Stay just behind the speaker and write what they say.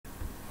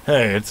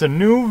Hey, it's a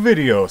new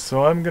video,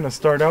 so I'm gonna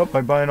start out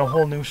by buying a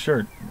whole new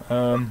shirt.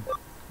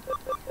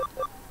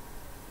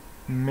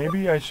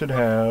 Maybe I should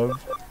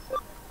have...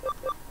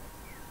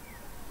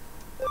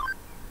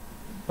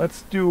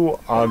 Let's do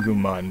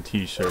Agumon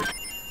t-shirt,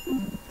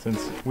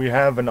 since we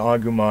have an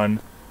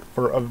Agumon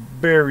for a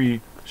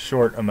very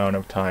short amount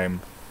of time.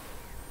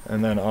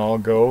 And then I'll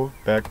go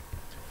back...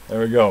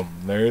 There we go.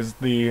 There's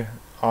the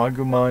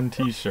Agumon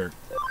t-shirt.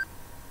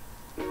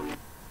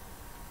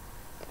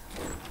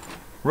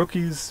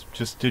 Rookies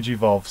just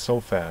digivolve so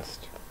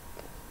fast.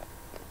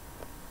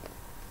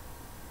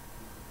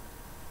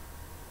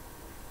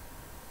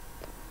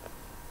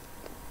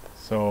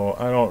 So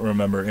I don't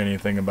remember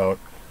anything about...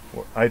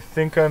 I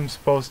think I'm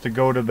supposed to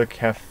go to the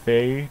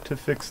cafe to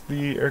fix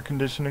the air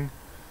conditioning.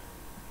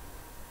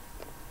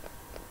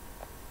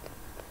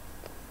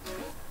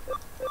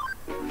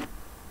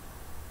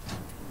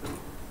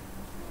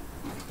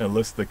 It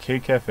lists the K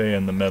Cafe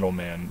and the Metal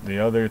Man. The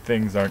other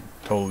things aren't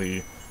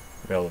totally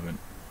relevant.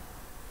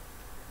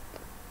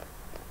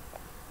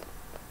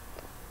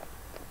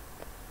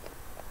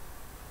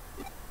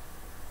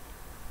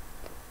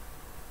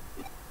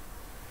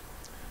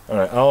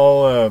 Alright,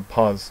 I'll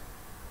pause.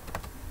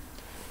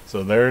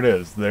 So there it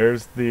is.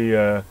 There's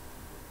the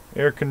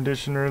air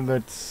conditioner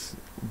that's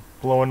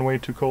blowing way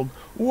too cold.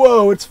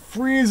 Whoa, it's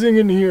freezing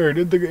in here.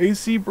 Did the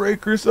AC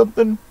break or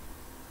something?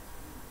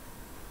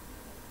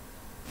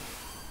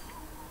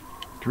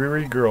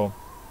 Dreary girl.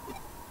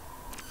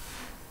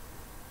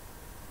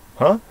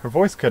 Huh? Her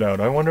voice cut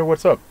out. I wonder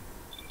what's up.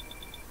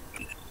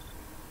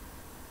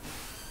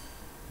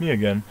 Me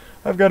again.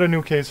 I've got a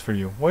new case for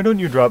you. Why don't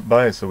you drop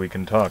by so we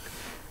can talk?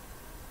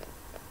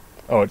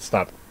 Oh, it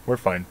stopped. We're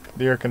fine.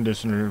 The air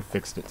conditioner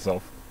fixed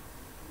itself.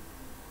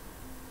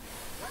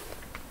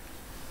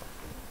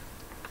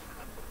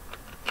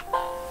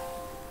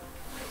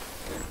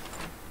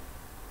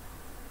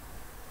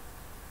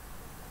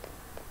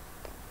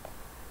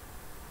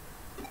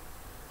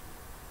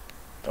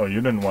 Oh,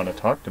 you didn't want to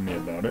talk to me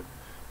about it.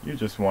 You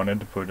just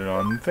wanted to put it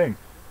on the thing.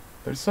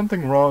 There's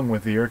something wrong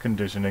with the air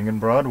conditioning in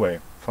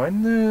Broadway.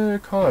 Find the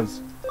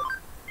cause.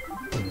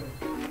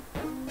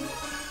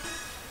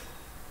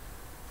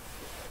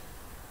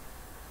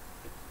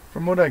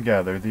 From what I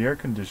gather, the air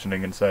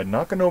conditioning inside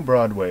Nakano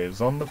Broadway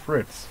is on the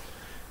fritz.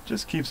 It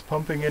just keeps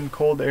pumping in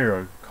cold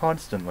air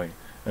constantly,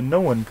 and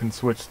no one can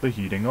switch the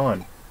heating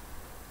on.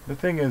 The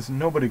thing is,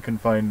 nobody can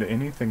find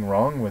anything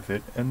wrong with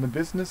it, and the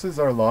businesses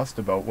are lost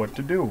about what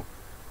to do.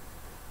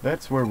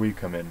 That's where we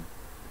come in.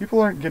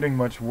 People aren't getting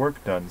much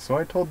work done, so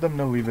I told them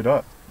to leave it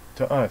up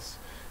to us.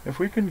 If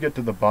we can get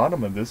to the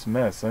bottom of this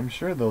mess, I'm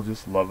sure they'll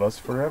just love us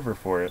forever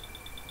for it.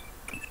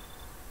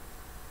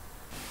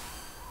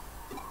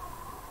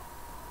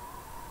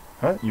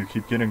 Huh? You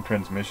keep getting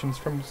transmissions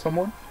from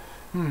someone?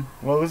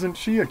 Well, isn't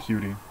she a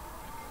cutie?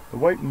 The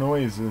white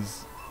noise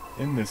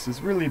in this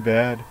is really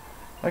bad.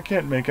 I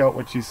can't make out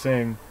what she's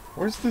saying.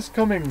 Where's this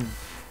coming?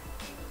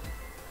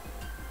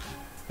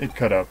 It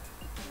cut out.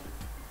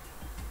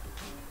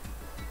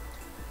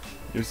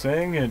 You're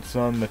saying it's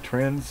on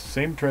the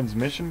same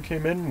transmission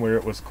came in where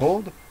it was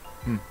cold?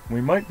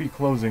 We might be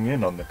closing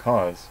in on the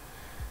cause.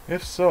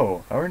 If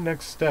so, our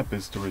next step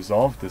is to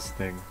resolve this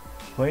thing.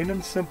 Plain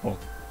and simple.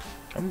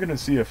 I'm gonna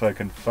see if I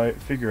can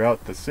figure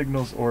out the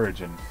signal's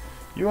origin.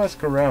 You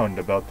ask around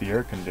about the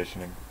air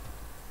conditioning.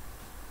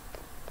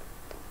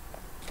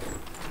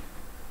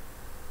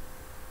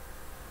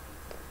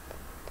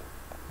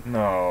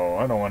 No,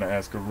 I don't want to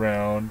ask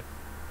around.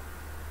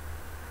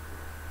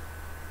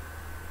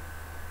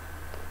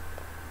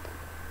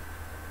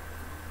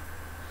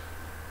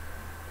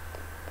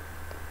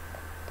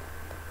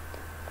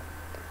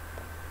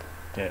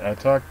 Okay, I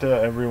talked to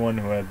everyone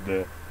who had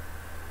the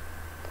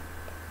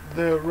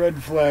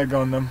red flag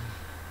on them.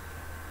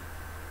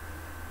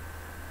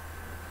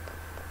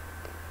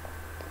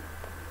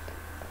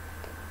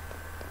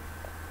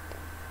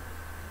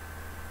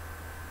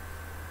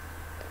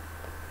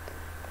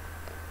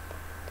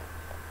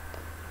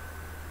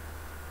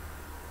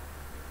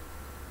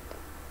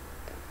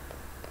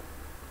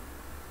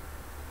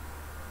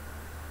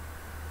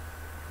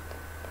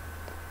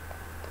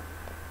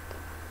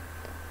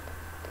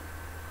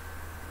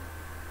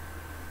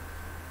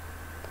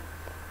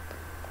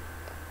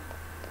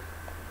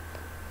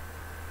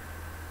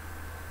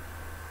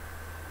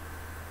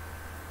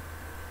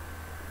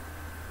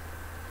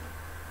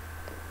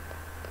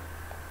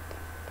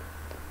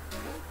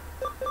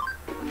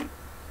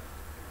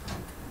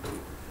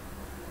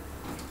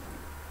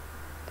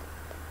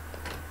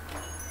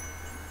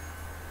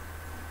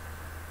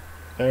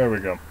 There we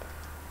go.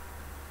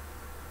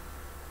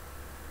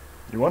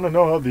 You want to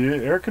know how the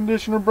air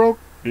conditioner broke?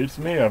 Beats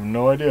me, I have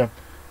no idea.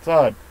 It's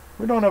odd.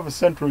 We don't have a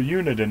central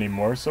unit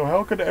anymore, so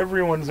how could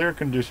everyone's air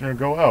conditioner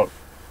go out?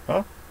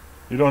 Huh?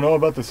 You don't know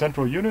about the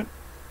central unit?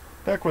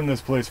 Back when this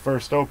place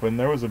first opened,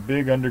 there was a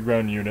big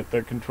underground unit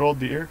that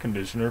controlled the air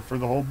conditioner for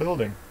the whole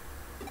building.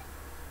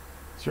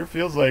 Sure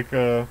feels like,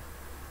 the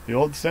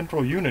old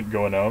central unit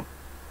going out.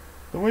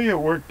 The way it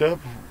worked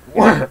up...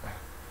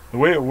 The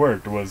way it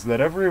worked was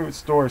that every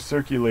store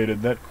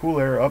circulated that cool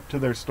air up to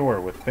their store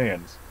with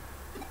fans.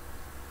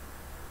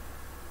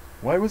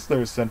 Why was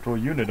there a central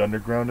unit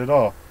underground at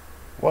all?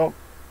 Well,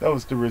 that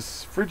was to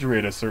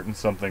refrigerate a certain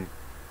something.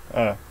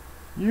 What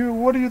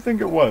do you think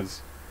it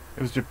was?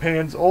 It was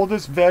Japan's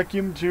oldest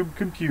vacuum tube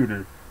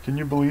computer. Can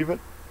you believe it?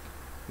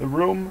 The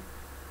room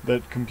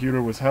that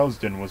computer was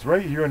housed in was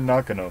right here in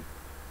Nakano.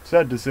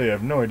 Sad to say, I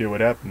have no idea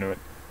what happened to it.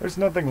 There's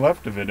nothing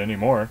left of it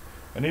anymore,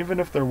 and even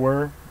if there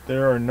were,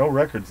 there are no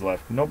records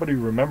left. Nobody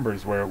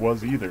remembers where it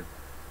was either.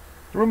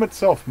 The room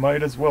itself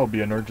might as well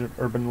be an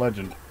urban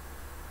legend.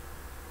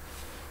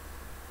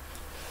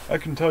 I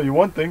can tell you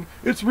one thing,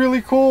 it's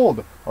really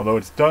cold! Although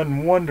it's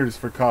done wonders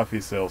for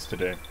coffee sales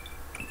today.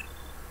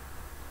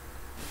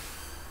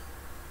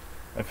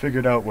 I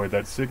figured out where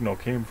that signal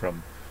came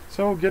from,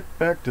 so get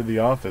back to the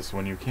office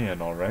when you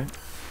can, alright?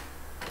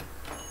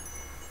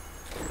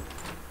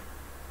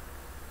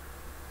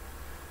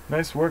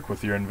 Nice work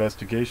with your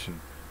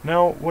investigation.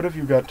 Now, what have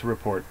you got to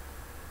report?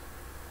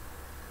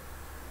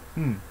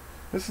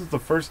 This is the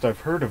first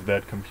I've heard of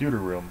that computer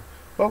room,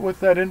 but with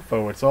that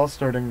info, it's all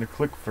starting to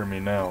click for me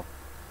now.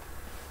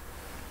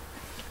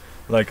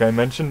 Like I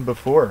mentioned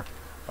before,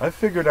 I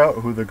figured out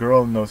who the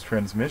girl in those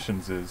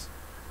transmissions is.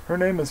 Her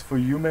name is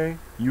Fuyume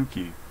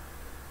Yuki.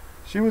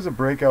 She was a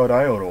breakout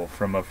idol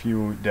from a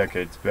few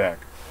decades back.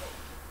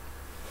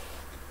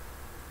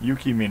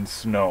 Yuki means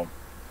snow.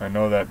 I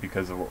know that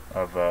because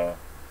of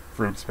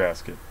Fruits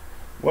Basket.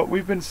 What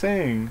we've been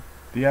saying,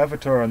 the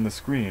avatar on the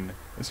screen,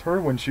 is her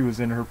when she was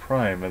in her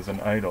prime as an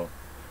idol.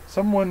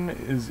 Someone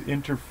is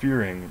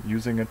interfering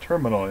using a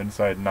terminal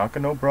inside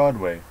Nakano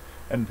Broadway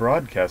and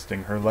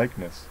broadcasting her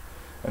likeness,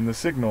 and the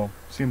signal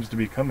seems to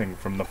be coming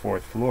from the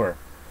 4th floor.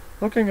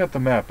 Looking at the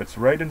map, it's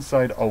right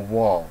inside a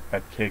wall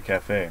at K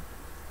Cafe.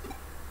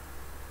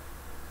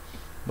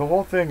 The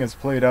whole thing has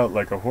played out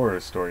like a horror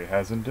story,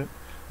 hasn't it?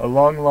 A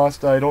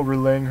long-lost idol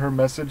relaying her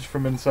message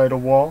from inside a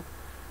wall?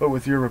 But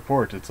with your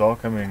report, it's all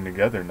coming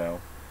together now.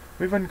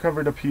 We've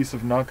uncovered a piece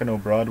of Nakano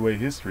Broadway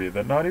history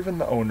that not even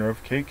the owner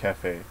of K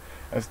Cafe,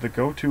 as the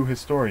go-to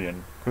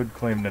historian, could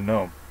claim to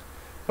know.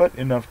 But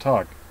enough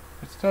talk.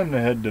 It's time to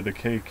head to the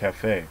K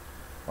Cafe.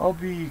 I'll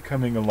be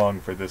coming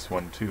along for this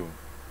one, too.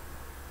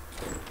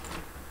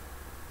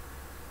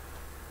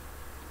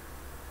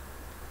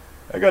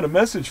 I got a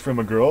message from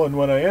a girl, and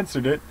when I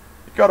answered it,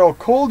 it got all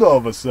cold all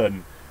of a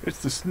sudden.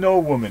 It's the Snow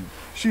Woman.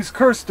 She's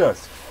cursed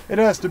us. It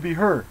has to be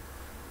her.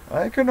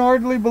 I can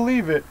hardly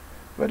believe it,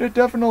 but it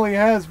definitely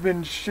has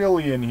been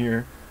chilly in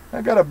here.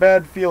 I got a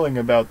bad feeling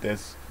about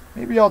this.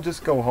 Maybe I'll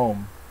just go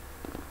home.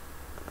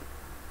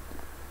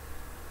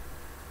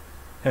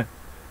 Heh,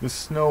 the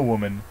Snow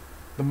Woman.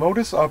 The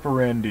modus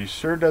operandi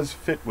sure does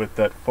fit with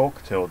that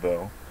folktale,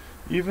 though.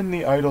 Even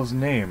the idol's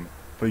name,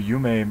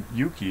 Fuyume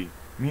Yuki,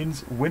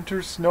 means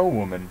Winter Snow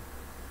Woman.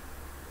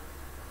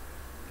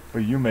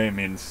 Fuyume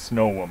means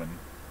Snow Woman.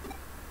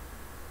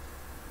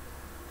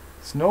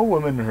 Snow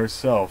Woman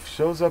herself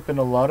shows up in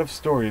a lot of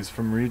stories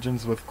from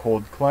regions with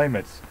cold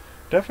climates.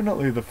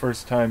 Definitely the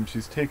first time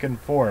she's taken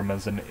form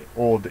as an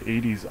old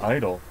 80s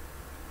idol.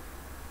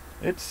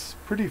 It's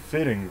pretty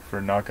fitting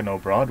for Nakano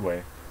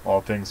Broadway,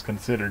 all things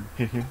considered.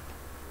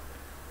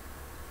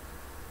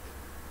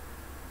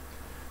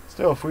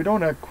 Still, if we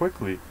don't act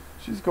quickly,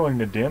 she's going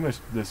to damage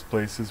this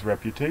place's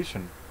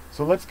reputation.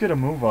 So let's get a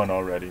move on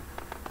already.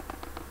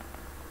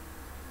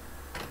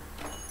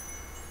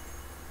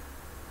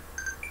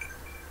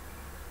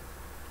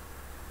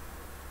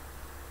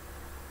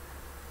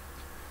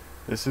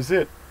 This is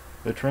it.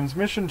 The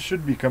transmission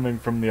should be coming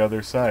from the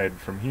other side,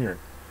 from here.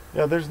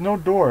 Yeah, there's no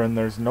door and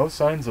there's no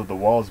signs of the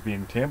walls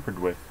being tampered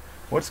with.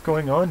 What's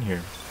going on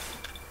here?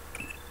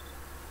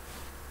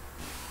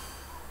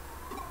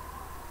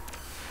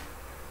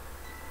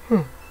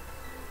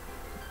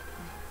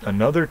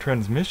 Another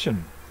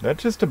transmission. That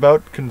just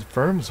about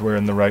confirms we're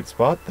in the right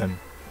spot then.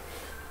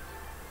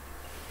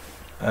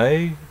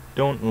 I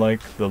don't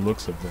like the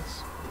looks of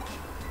this.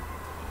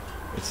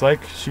 It's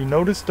like she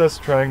noticed us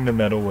trying to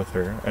meddle with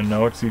her, and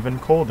now it's even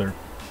colder.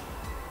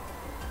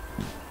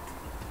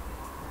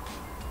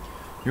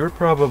 You're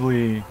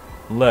probably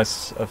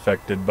less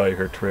affected by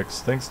her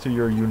tricks thanks to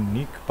your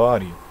unique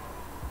body.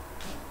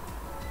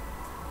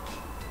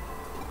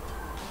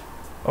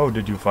 Oh,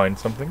 did you find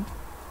something?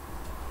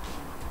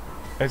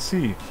 I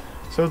see.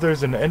 So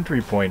there's an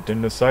entry point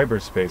into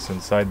cyberspace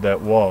inside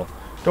that wall.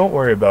 Don't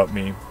worry about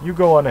me. You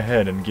go on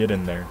ahead and get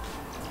in there.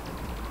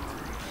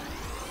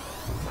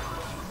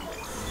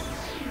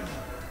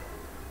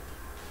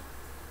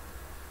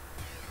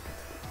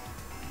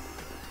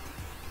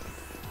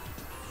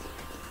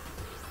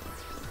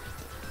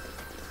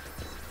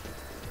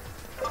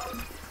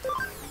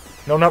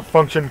 No, not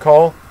function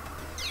call.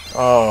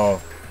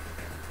 Oh.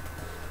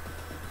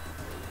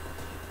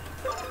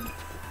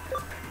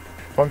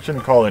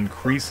 Function call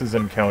increases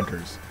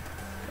encounters.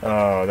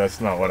 Oh, that's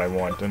not what I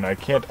want, and I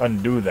can't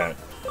undo that.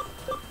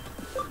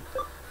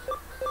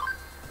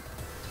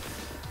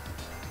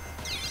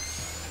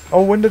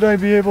 Oh, when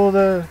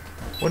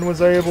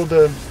was I able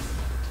to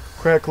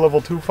crack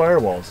level 2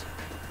 firewalls?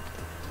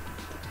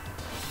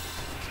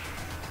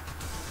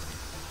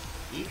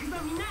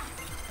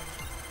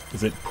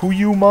 Is it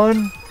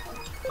Puyumon?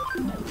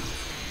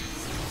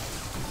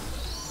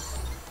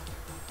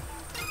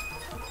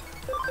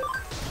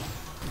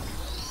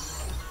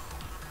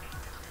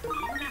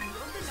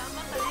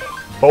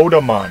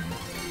 Bodamon.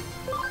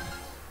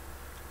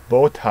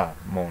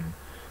 Botamon.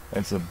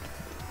 It's a...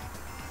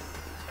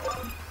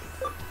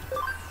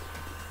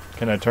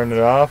 Can I turn it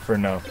off or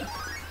no?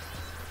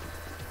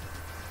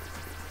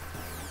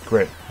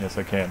 Great. Yes,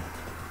 I can.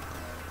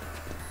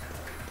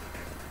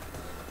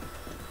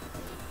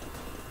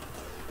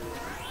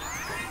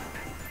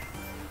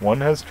 One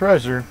has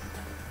treasure.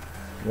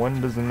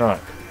 One does not.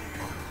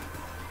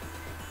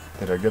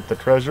 Did I get the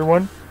treasure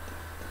one?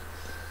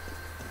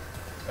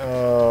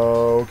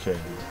 Okay.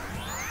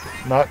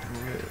 Not...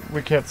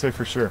 We can't say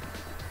for sure.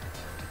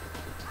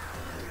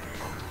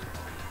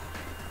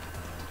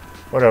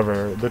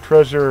 Whatever. The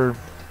treasure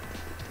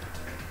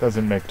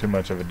doesn't make too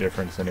much of a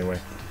difference anyway.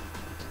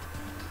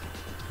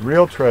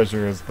 Real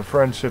treasure is the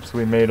friendships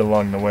we made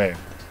along the way,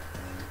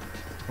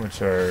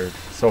 which are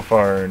so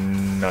far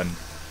none.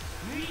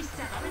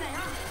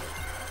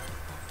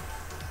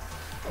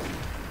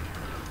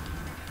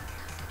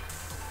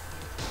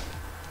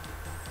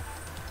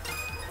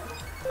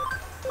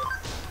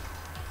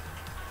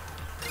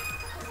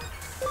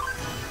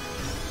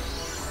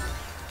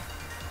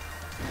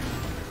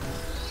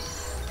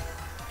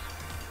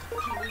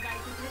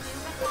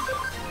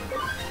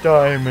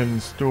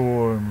 Diamond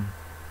Storm.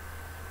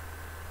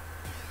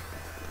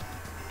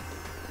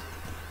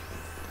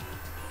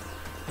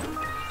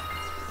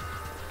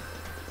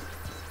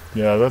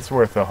 Yeah, that's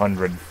worth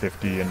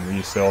 150 in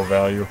resale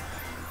value,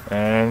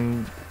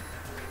 and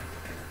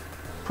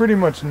pretty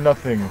much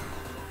nothing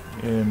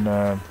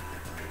in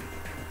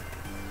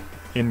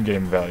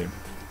in-game value.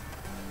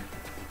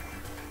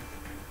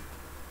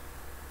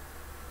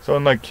 So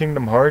in like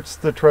Kingdom Hearts,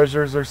 the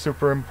treasures are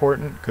super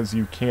important because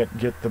you can't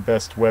get the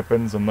best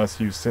weapons unless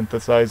you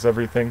synthesize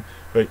everything.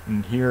 But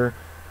in here,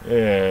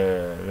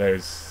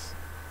 there's...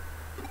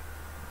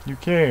 You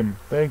came,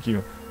 thank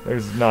you.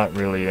 There's not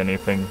really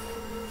anything.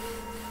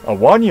 A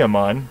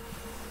Wanyamon?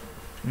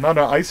 Not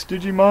an Ice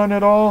Digimon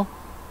at all?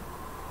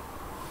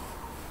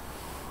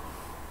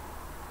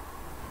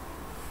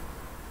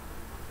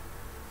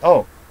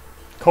 Oh,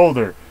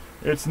 colder.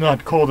 It's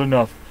not cold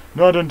enough.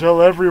 Not until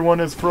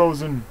everyone is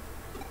frozen.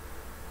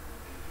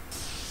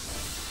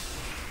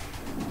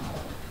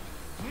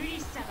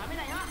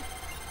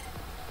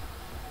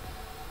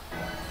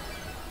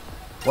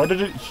 Why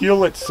did it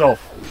heal itself?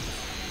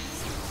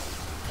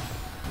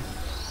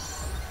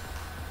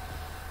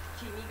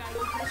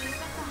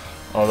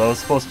 Oh, that was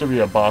supposed to be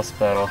a boss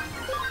battle.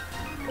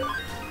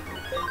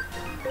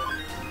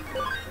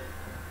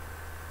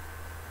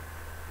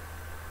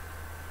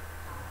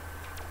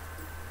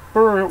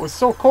 Brr, it was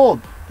so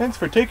cold. Thanks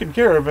for taking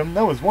care of him.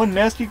 That was one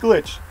nasty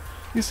glitch.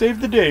 You saved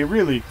the day,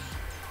 really.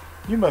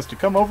 You must have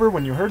come over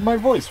when you heard my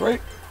voice,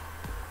 right?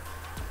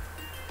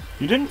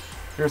 You didn't?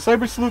 You're a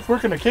cyber sleuth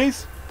working a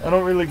case? I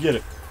don't really get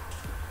it.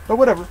 But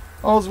whatever.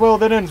 All's well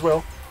that ends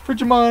well.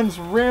 Frigimon's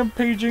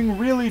rampaging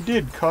really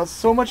did cause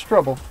so much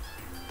trouble.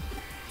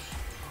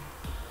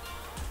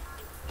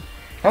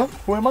 Huh?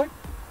 Who am I?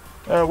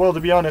 Well, to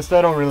be honest,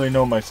 I don't really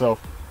know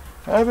myself.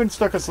 I've been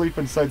stuck asleep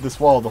inside this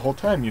wall the whole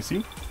time, you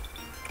see?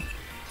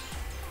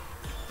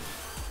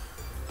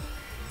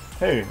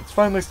 Hey, it's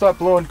finally stopped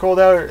blowing cold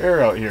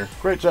air out here.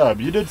 Great job.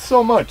 You did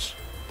so much.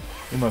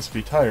 You must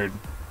be tired.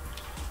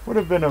 Would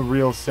have been a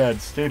real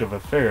sad state of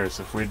affairs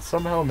if we'd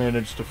somehow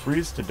managed to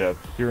freeze to death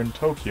here in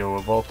Tokyo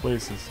of all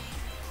places.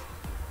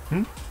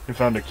 You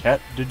found a cat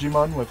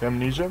Digimon with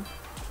amnesia?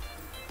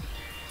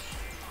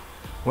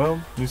 Well,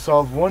 you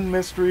solve one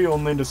mystery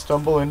only to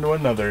stumble into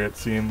another, it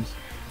seems.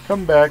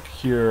 Come back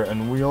here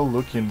and we'll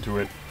look into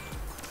it.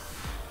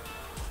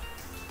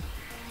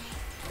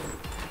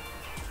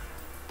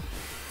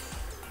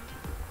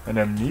 An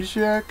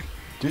amnesiac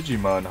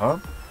Digimon, huh?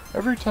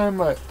 Every time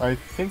I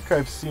think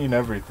I've seen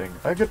everything,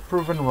 I get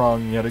proven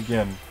wrong yet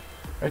again.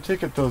 I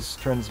take it those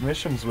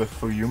transmissions with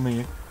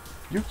Fuyumi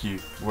Yuki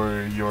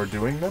were your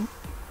doing them?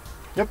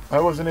 Yep, I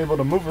wasn't able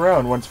to move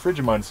around once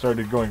Frigimon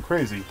started going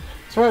crazy,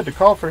 so I had to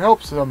call for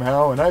help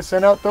somehow, and I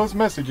sent out those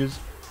messages.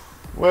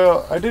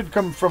 Well, I did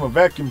come from a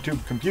vacuum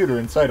tube computer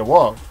inside a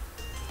wall.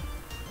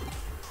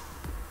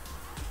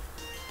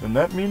 Then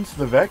that means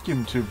the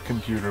vacuum tube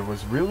computer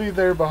was really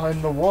there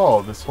behind the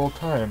wall this whole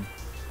time.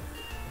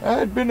 I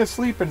had been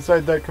asleep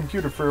inside that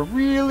computer for a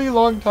really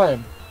long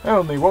time. I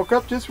only woke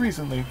up just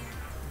recently.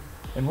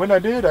 And when I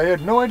did, I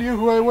had no idea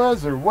who I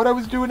was or what I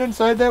was doing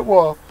inside that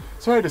wall,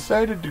 so I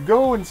decided to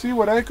go and see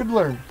what I could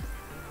learn.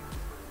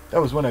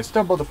 That was when I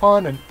stumbled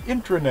upon an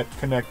intranet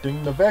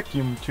connecting the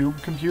vacuum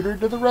tube computer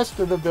to the rest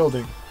of the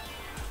building.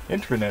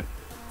 Intranet?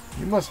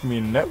 You must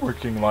mean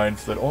networking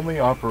lines that only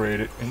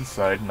operate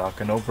inside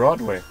Nakano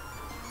Broadway.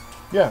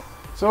 Yeah,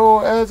 so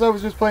as I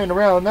was just playing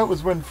around, that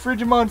was when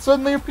Frigimon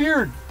suddenly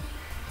appeared.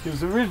 He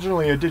was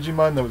originally a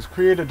Digimon that was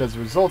created as a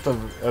result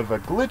of a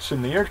glitch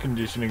in the air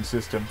conditioning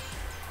system,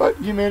 but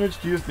he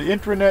managed to use the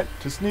intranet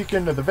to sneak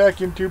into the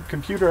vacuum tube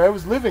computer I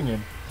was living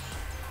in.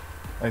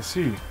 I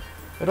see.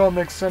 It all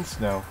makes sense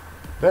now.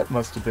 That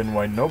must have been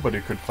why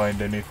nobody could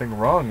find anything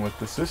wrong with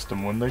the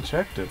system when they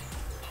checked it.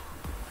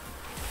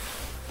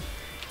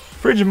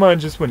 Frigimon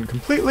just went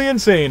completely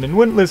insane and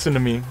wouldn't listen to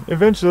me.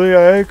 Eventually,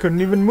 I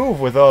couldn't even move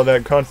with all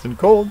that constant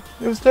cold.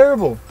 It was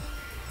terrible.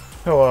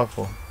 How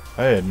awful.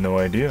 I had no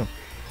idea.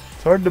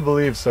 It's hard to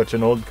believe such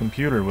an old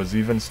computer was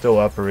even still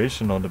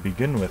operational to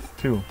begin with,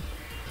 too.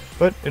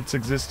 But its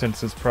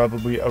existence is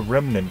probably a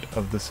remnant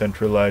of the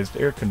centralized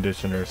air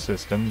conditioner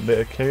system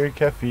the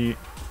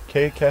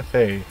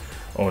K-Cafe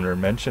owner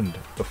mentioned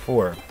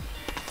before.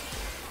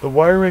 The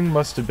wiring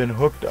must have been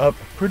hooked up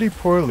pretty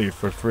poorly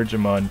for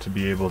Frigimon to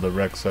be able to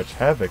wreak such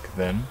havoc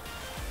then.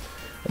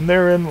 And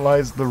therein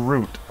lies the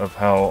root of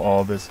how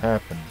all this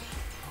happened.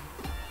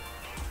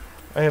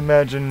 I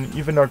imagine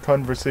even our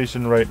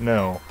conversation right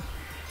now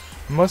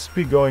must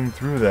be going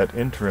through that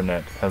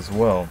intranet as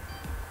well.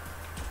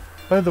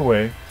 By the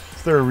way,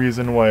 is there a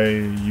reason why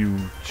you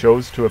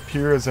chose to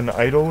appear as an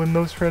idol in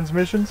those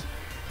transmissions?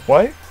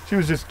 Why? She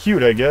was just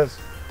cute, I guess.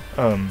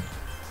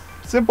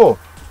 Simple.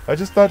 I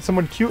just thought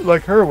someone cute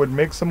like her would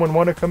make someone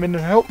want to come in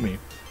and help me.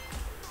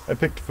 I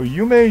picked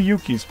Fuyume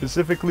Yuki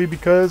specifically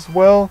because,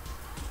 well,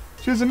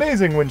 she was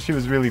amazing when she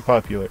was really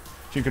popular.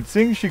 She could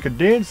sing, she could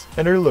dance,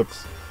 and her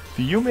looks.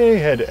 Fuyume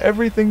had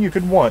everything you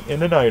could want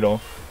in an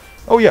idol.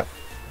 Oh yeah,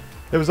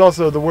 there was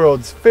also the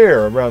World's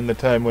Fair around the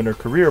time when her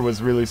career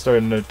was really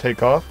starting to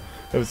take off.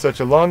 There was such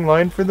a long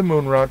line for the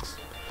moon rocks.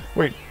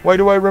 Wait, why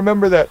do I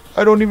remember that?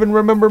 I don't even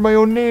remember my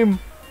own name.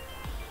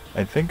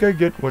 I think I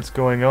get what's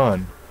going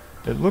on.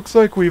 It looks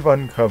like we've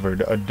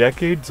uncovered a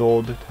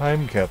decades-old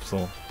time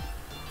capsule.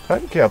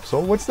 Time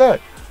capsule? What's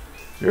that?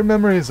 Your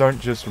memories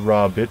aren't just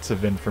raw bits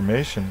of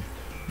information.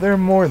 They're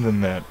more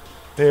than that.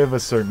 They have a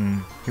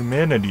certain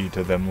humanity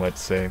to them,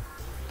 let's say.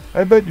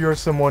 I bet you're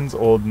someone's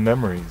old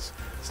memories,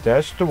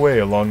 stashed away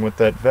along with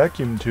that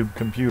vacuum tube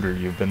computer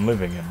you've been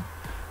living in.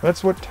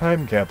 That's what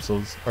time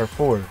capsules are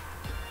for.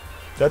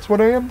 That's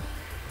what I am?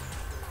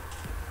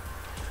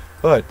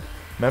 But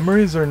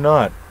memories or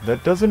not,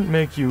 that doesn't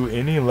make you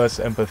any less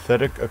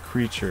empathetic a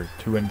creature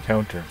to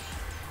encounter.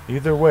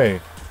 Either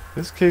way,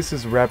 this case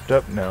is wrapped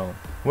up now.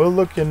 We'll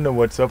look into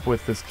what's up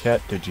with this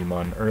cat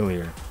Digimon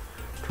earlier.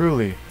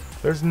 Truly,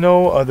 there's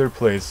no other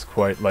place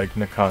quite like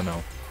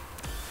Nakano.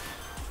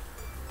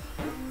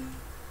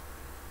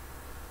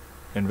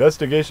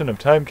 Investigation of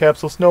Time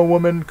Capsule Snow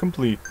Woman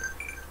complete.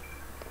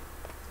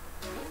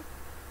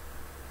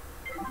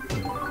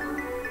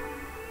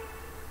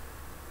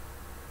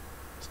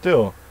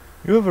 Still,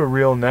 you have a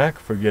real knack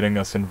for getting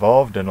us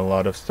involved in a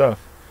lot of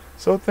stuff,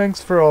 so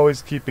thanks for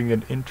always keeping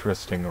it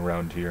interesting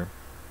around here.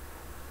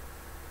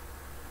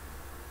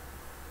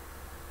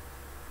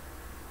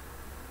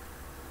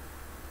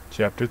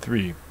 Chapter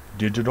 3,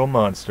 Digital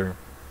Monster.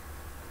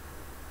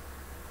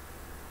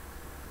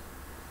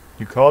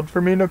 You called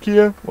for me,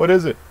 Nokia? What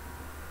is it?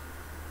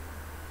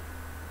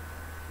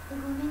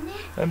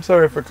 I'm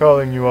sorry for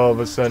calling you all of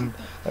a sudden.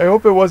 I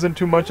hope it wasn't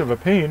too much of a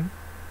pain.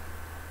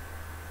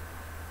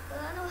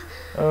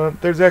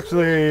 There's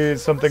actually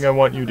something I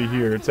want you to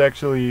hear. It's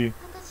actually...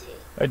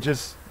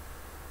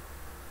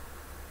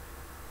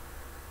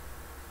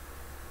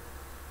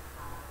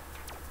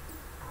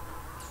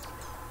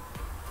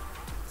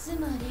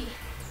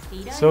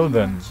 So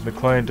then, the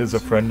client is a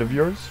friend of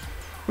yours?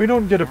 We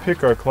don't get to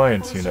pick our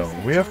clients, you know.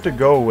 We have to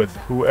go with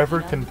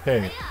whoever can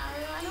pay.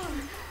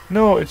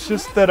 No, it's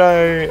just that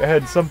I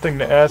had something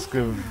to ask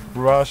of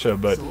Rasha,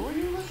 but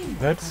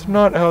that's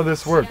not how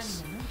this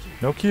works.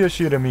 Nokia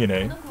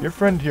Shiramine, your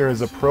friend here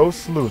is a pro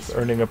sleuth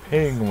earning a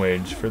paying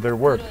wage for their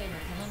work.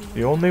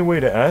 The only way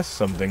to ask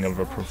something of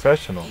a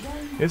professional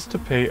is to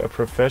pay a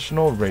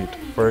professional rate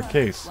for a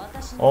case.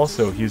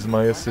 Also, he's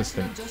my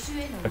assistant.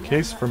 A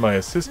case for my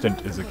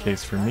assistant is a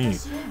case for me.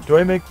 Do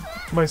I make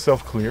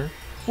myself clear?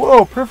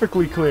 Whoa,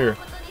 perfectly clear.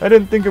 I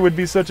didn't think it would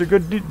be such a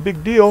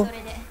big deal.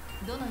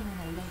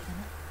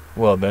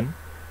 Well then,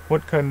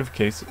 what kind of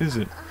case is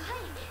it?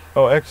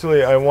 Oh,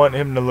 actually, I want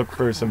him to look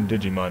for some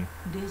Digimon.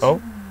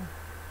 Oh?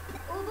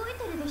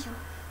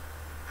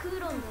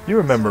 You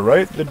remember,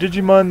 right? The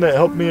Digimon that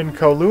helped me in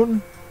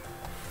Kowloon?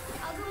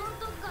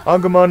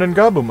 Agumon and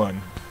Gabumon.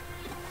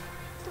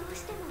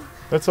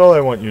 That's all I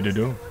want you to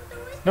do.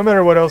 No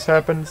matter what else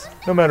happens,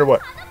 no matter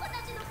what.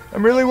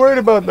 I'm really worried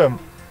about them.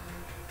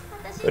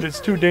 But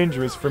it's too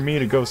dangerous for me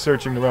to go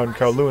searching around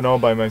Kowloon all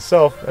by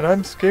myself, and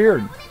I'm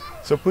scared.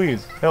 So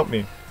please, help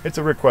me. It's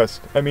a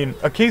request. I mean,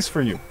 a case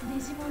for you.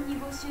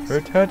 Her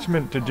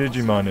attachment to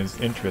Digimon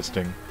is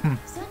interesting.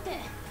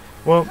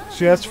 Well,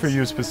 she asked for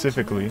you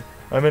specifically.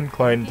 I'm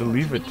inclined to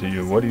leave it to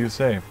you. What do you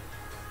say?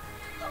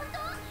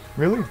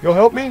 Really? You'll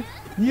help me?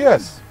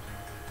 Yes!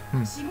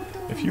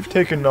 If you've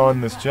taken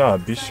on this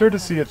job, be sure to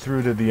see it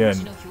through to the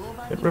end.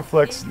 It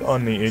reflects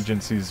on the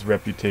agency's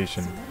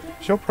reputation.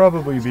 She'll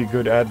probably be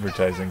good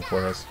advertising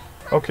for us.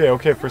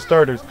 Okay, for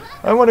starters,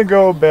 I want to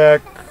go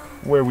back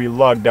where we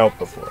logged out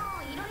before.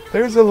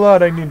 There's a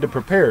lot I need to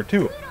prepare,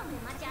 too.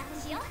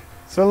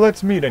 So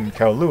let's meet in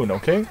Kowloon,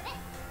 okay?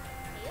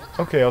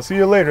 Okay, I'll see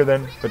you later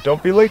then, but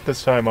don't be late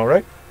this time,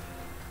 alright?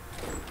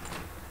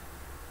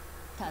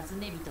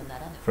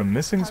 From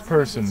missing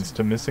persons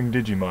to missing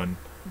Digimon.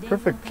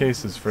 Perfect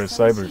cases for a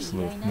cyber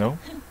sleuth, no?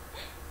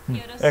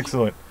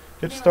 Excellent.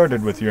 Get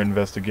started with your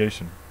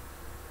investigation.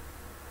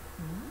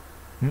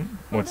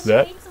 What's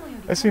that?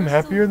 I seem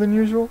happier than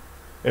usual?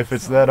 If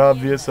it's that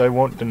obvious, I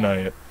won't deny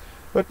it.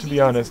 But to be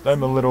honest,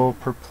 I'm a little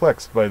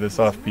perplexed by this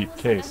offbeat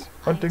case.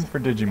 Hunting for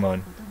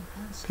Digimon.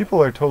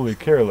 People are totally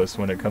careless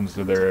when it comes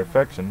to their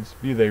affections,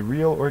 be they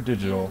real or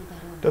digital.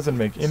 Doesn't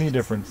make any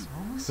difference.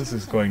 This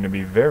is going to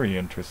be very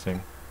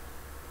interesting.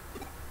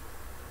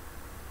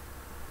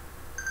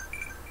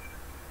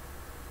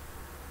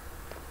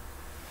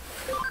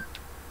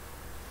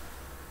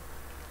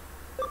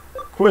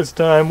 Quiz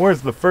time.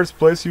 Where's the first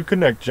place you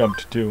connect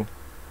jumped to?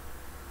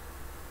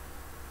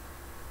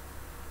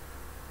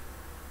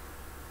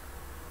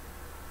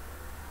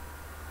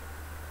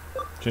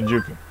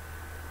 Shinjuku.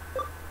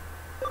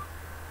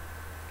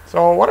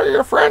 So, what are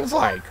your friends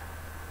like?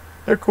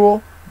 They're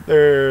cool.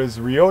 There's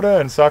Ryota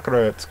and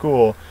Sakura at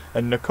school,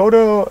 and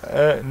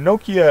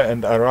Nokia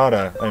and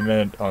Arata I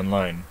met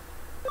online.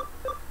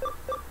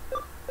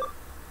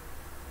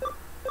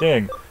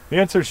 Dang, the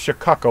answer's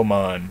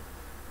Shikakomon.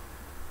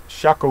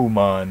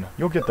 Shakomon.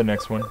 You'll get the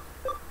next one.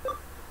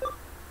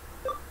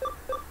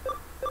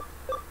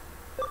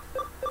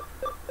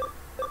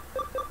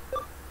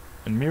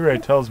 And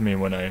Mirai tells me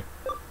when I...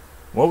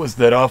 What was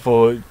that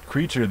awful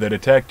creature that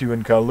attacked you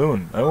in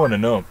Kowloon? I want to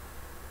know.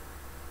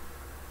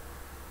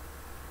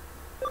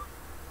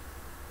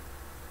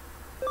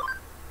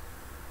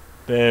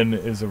 Then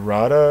is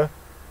Arata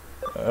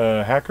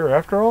a hacker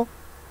after all?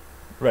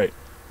 Right.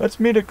 Let's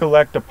meet at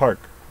Galacta Park.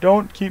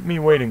 Don't keep me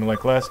waiting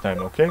like last time,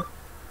 okay?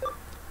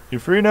 You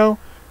free now?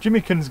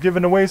 Jimmykin's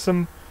giving away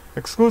some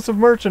exclusive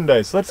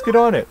merchandise. Let's get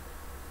on it.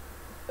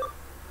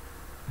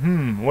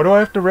 What do I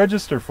have to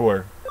register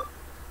for?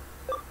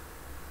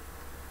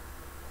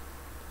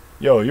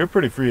 Yo, you're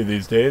pretty free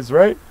these days,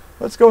 right?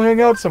 Let's go hang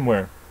out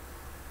somewhere.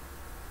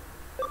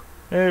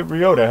 Hey,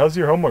 Ryota, how's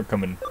your homework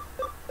coming?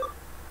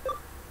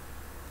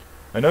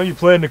 I know you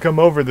plan to come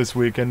over this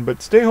weekend,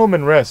 but stay home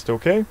and rest,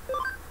 okay?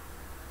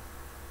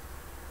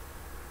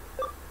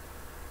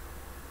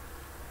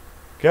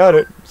 Got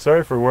it.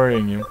 Sorry for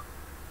worrying you.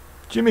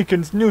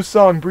 Jimmykin's new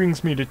song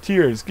brings me to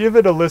tears. Give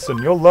it a listen.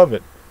 You'll love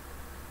it.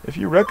 If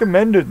you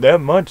recommend it that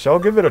much, I'll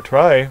give it a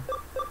try.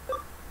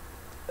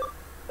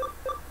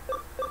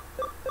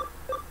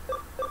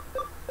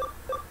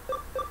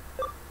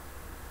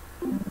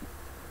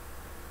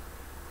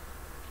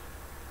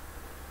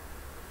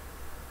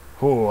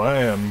 Oh, I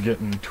am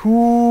getting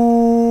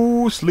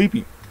too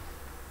sleepy.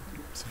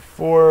 It's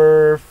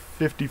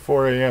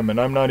 4:54 a.m. and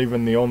I'm not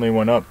even the only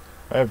one up.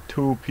 I have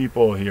 2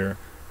 people here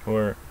who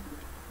are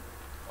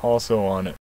also on it.